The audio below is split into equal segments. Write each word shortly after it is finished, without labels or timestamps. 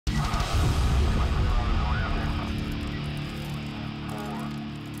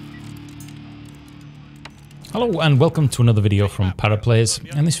Hello and welcome to another video from Paraplayers.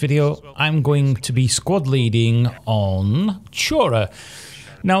 In this video I'm going to be squad leading on Chora.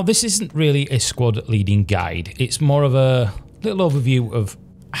 Now this isn't really a squad leading guide, it's more of a little overview of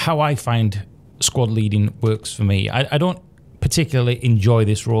how I find squad leading works for me. I don't particularly enjoy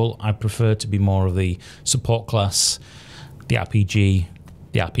this role, I prefer to be more of the support class, the RPG,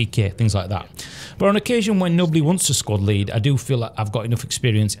 the RPK, things like that. But on occasion when nobody wants to squad lead, I do feel like I've got enough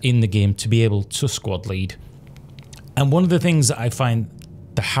experience in the game to be able to squad lead. And one of the things that I find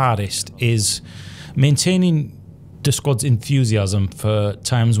the hardest is maintaining the squad's enthusiasm for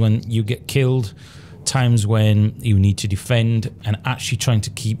times when you get killed, times when you need to defend, and actually trying to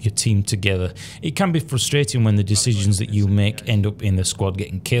keep your team together. It can be frustrating when the decisions that you make end up in the squad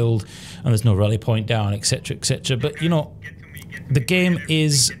getting killed and there's no rally point down, etc, etc. But you know, the game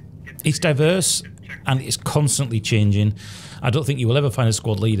it's diverse and it's constantly changing. I don't think you will ever find a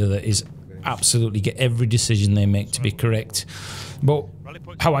squad leader that is absolutely get every decision they make to be correct. But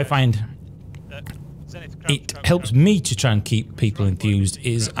how I find it helps me to try and keep people enthused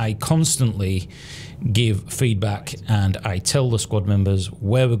is I constantly give feedback and I tell the squad members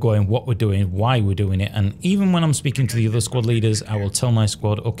where we're going, what we're doing, why we're doing it. And even when I'm speaking to the other squad leaders, I will tell my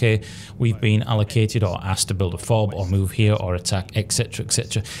squad, okay, we've been allocated or asked to build a fob or move here or attack, etc,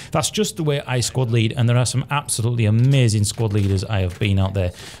 etc. That's just the way I squad lead, and there are some absolutely amazing squad leaders I have been out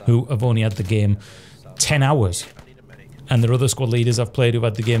there who have only had the game 10 hours. And there are other squad leaders I've played who've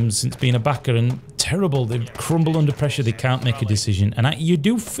had the game since being a backer and terrible. They crumble under pressure, they can't make a decision. And you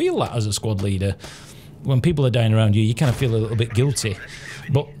do feel that as a squad leader. When people are dying around you, you kind of feel a little bit guilty.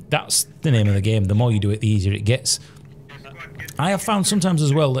 But that's the name of the game. The more you do it, the easier it gets. I have found sometimes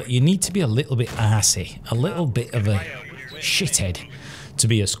as well that you need to be a little bit arsey, a little bit of a shithead to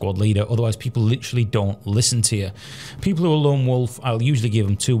be a squad leader, otherwise people literally don't listen to you. People who are lone wolf, I'll usually give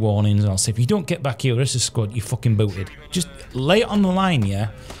them 2 warnings and I'll say, if you don't get back here, the rest of the squad, you're fucking booted. Just lay it on the line, yeah?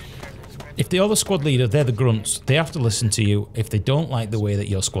 If the other squad leader, they're the grunts, they have to listen to you. If they don't like the way that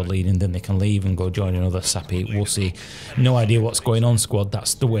you're squad leading, then they can leave and go join another sappy wussy. No idea what's going on, squad.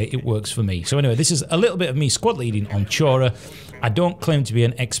 That's the way it works for me. So anyway, this is a little bit of me squad leading on Chora. I don't claim to be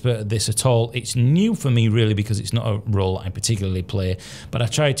an expert at this at all. It's new for me really because it's not a role I particularly play, but I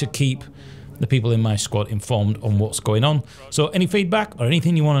try to keep the people in my squad informed on what's going on. So any feedback or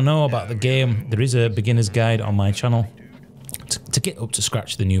anything you want to know about the game, there is a beginner's guide on my channel to get up to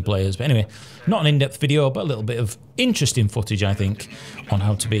scratch the new players. But anyway, not an in-depth video, but a little bit of interesting footage, I think, on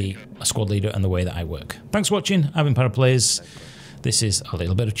how to be a squad leader and the way that I work. Thanks for watching. I've been Paraplayers. This is a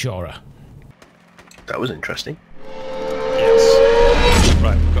little bit of Chora. That was interesting. Yes.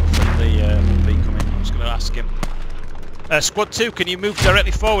 Right, we've got from the Humvee coming. I'm just going to ask him. Squad 2, can you move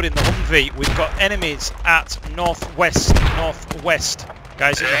directly forward in the Humvee? We've got enemies at northwest.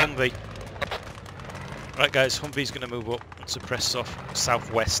 Guys in the Humvee. Right guys, Humvee's going to move up and suppress off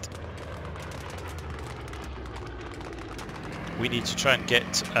southwest. We need to try and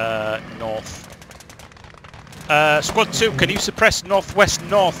get north. Squad 2, can you suppress northwest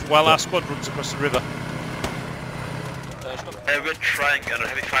north while our squad runs across the river? We're trying under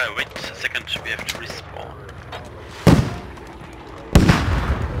heavy fire. Wait a second, we have to respawn.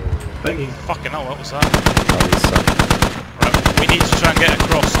 Fucking hell, what was that? Right, we need to try and get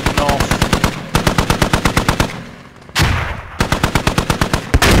across north.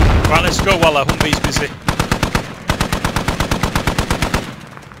 Right, let's go while our Humvee's busy.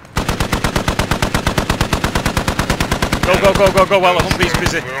 Go while the Humvee's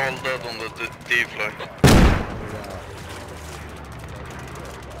busy. We're all dead on the D flag.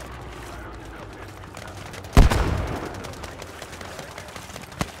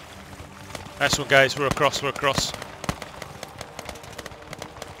 Nice one guys, we're across.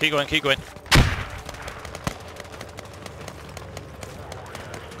 Keep going.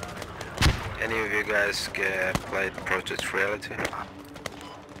 Any of you guys played Project Reality?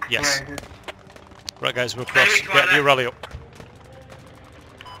 Yes. Right guys, we're across. Yeah, you rally up.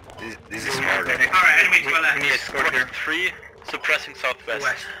 This is smarter. Alright, enemies to my left. We need squad 3, suppressing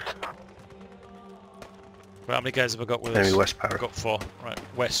southwest. Right, how many guys have I got with Enemy us? west power. I've got 4. Right,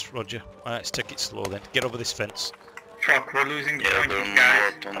 west, roger. Alright, let's take it slow then. Get over this fence. Truck, we're losing the point,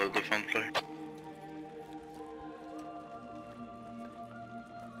 guys. On the defense line.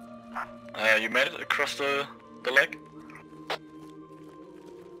 You made it across the leg?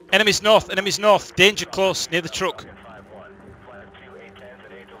 Enemies north, danger close, near the truck.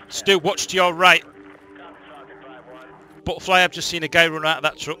 Stu, watch to your right. Butterfly, I've just seen a guy run out of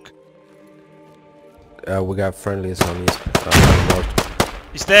that truck. We got friendlies on east.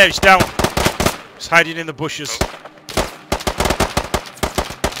 He's there, he's down. He's hiding in the bushes. Oh,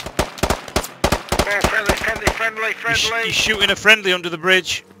 friendly. Friendly, friendly. You're shooting a friendly under the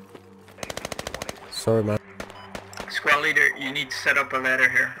bridge. Sorry, man. Squad leader, you need to set up a ladder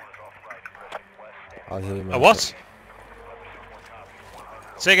here. I'll hear you, man. A what?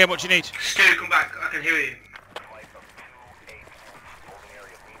 Say again what you need. Stu, come back. I can hear you.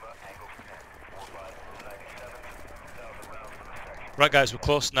 Right guys, we're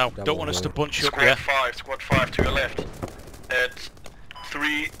close now. Don't want us to bunch up here. Squad 5 to your left. At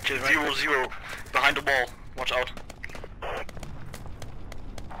 300 behind the wall. Watch out.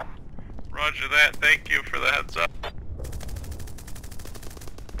 Roger that. Thank you for the heads up.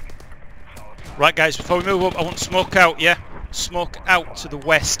 Right guys, before we move up, I want smoke out, yeah? Smoke out to the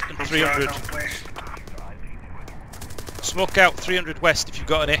west and 300. Smoke out 300 west if you've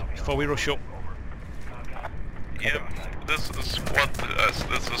got any, before we rush up. Yep, this is squad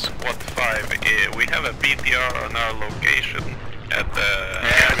 5. We have a BTR on our location at the...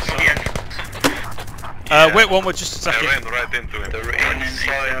 Wait one more, just a second. I ran right into him. They're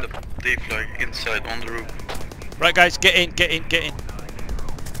inside the D-flag, inside on the roof. Right guys, get in.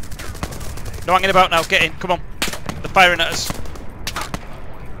 No hanging about now, get in, come on. They're firing at us.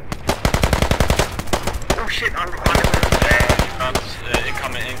 Oh shit,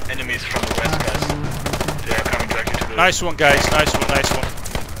 incoming enemies from the west, guys. They are coming directly to the... Nice one guys, nice one.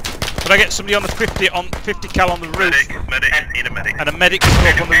 Can I get somebody on the 50 cal on the roof? Medic, need a medic. And a medic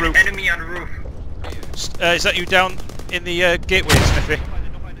smoke on the roof. Enemy on the roof. Is that you down in the gateway, Sniffy?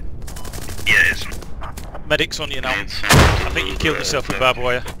 Yeah, it is. Medic's on you now. I think you killed yourself with barbed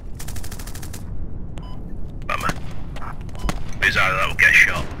wire. Bummer. These are that will get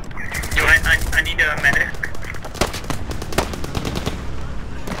shot. I need a medic.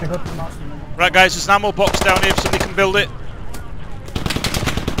 Right guys, there's an ammo box down here if somebody can build it.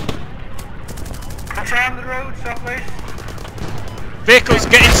 What's on the road, southwest? Vehicles,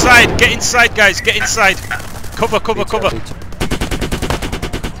 get inside guys, get inside. Cover.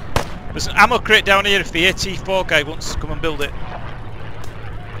 There's an ammo crate down here if the AT4 guy wants to come and build it.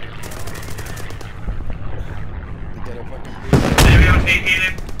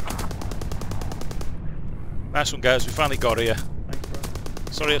 Nice one guys, we finally got here.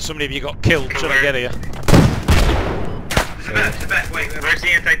 Sorry if somebody of you got killed trying to get here. There's a bet, wait, where's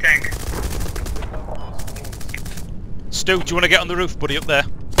the anti-tank? Stu, do you want to get on the roof, buddy, up there?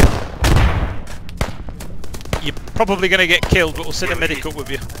 You're probably going to get killed, but we'll send a medic up with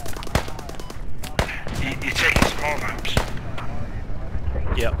you. You're taking small maps.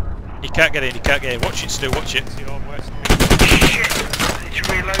 Yep. You can't get in, Watch it, Stu, watch it. Shit, it's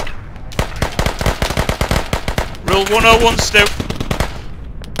reload. Rule 101, Stu.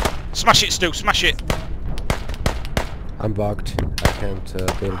 Smash it, Stu, smash it. I'm bugged. I can't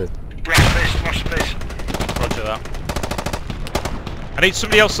build it. Watch space. Roger that. I need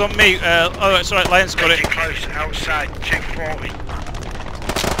somebody else on me. Oh, it's alright, Lion's got it. Close, outside, 240.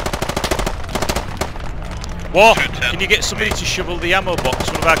 War, can you get somebody to shovel the ammo box?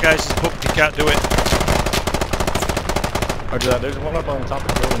 One of our guys is booked, he can't do it. Roger that, there's one up on top of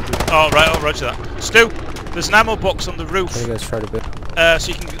the building too. Oh, right, roger that. Stu, there's an ammo box on the roof. Can you guys try to build?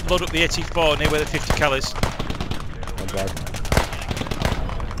 So you can load up the AT4 near where the 50 cal is. I'm bugged.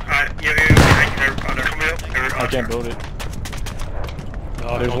 Alright, you're coming up. I can't build it.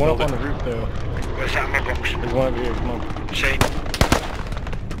 Oh, there's one up on the roof though. Where's that ammo box? There's one over here, come on. See?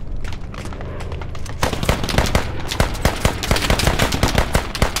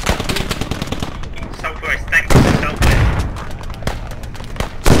 Southwest, thank you, southwest.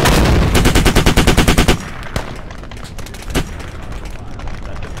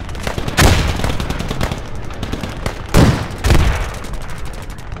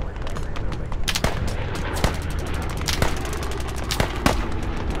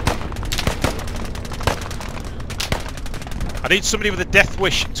 I need somebody with a death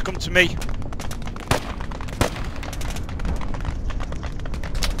wish to come to me.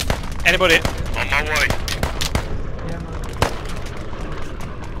 Anybody? On my way.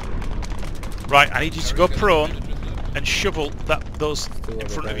 Right, I need you to go prone and shovel those in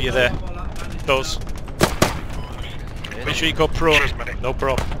front of you there. Those. Make sure you go prone. Cheers, medic. No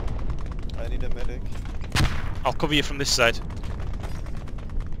problem. I need a medic. I'll cover you from this side.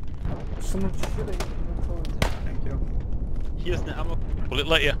 Thank you. Here's the ammo. Will it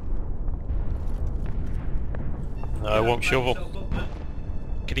let you? No, I won't shovel.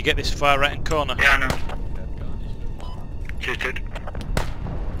 Can you get this far right hand corner? Yeah, I know. Shooted.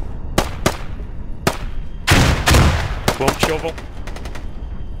 Won't shovel.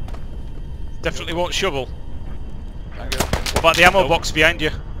 Definitely won't shovel. What about the ammo box behind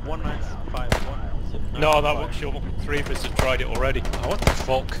you? 1951. No, that won't shovel. 3 of us have tried it already. Oh, what the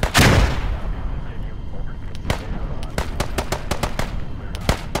fuck?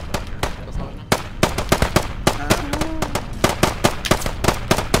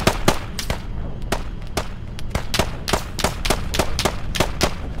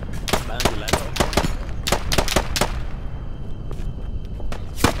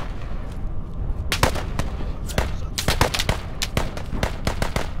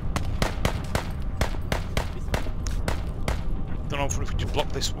 know if we could just block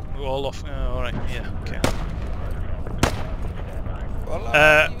this wall off. Alright, yeah, okay.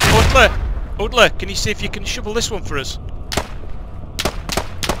 Udler, can you see if you can shovel this one for us?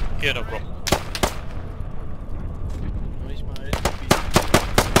 Yeah, no problem. There's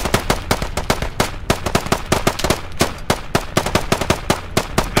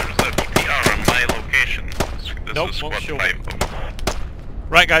a BTR on my location. This Nope, is won't squad show. 5.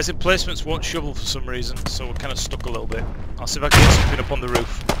 Right guys, emplacements won't shovel for some reason, so we're kind of stuck a little bit. I'll see if I can get something up on the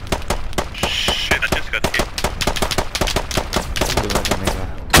roof. Shit, I just got hit.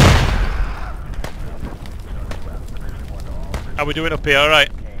 How we doing up here? Alright.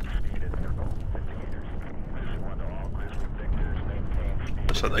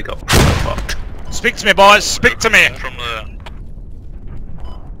 So they got fucked. Speak to me, boys! Speak to me!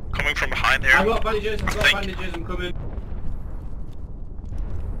 Coming from behind here. I've got bandages, I'm coming.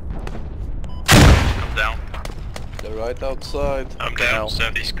 I'm down. They're right outside. I'm down.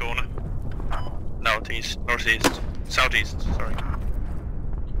 Southeast corner. Northeast. Southeast, sorry.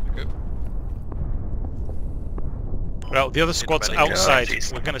 Well, the other squad's outside.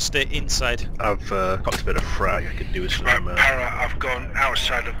 We're going to stay inside. I've got a bit of frag. I could do with some. Para, I've gone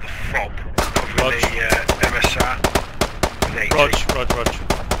outside of the fob with Rog. the MSR. Rog.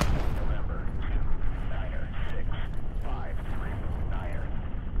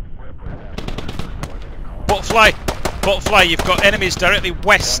 Butterfly, you've got enemies directly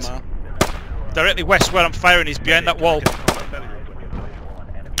west. Yeah, Directly west where I'm firing, he's behind that wall.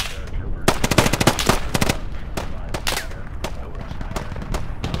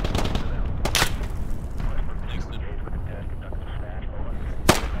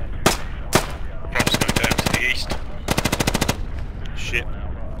 Bob's going down to the east. Shit.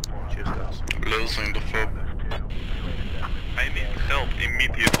 Cheers, guys. Losing the fob. I need help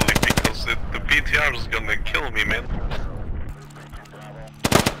immediately because the BTR is gonna kill me, man.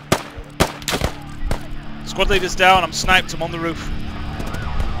 Squad leader's down, I'm sniped, I'm on the roof.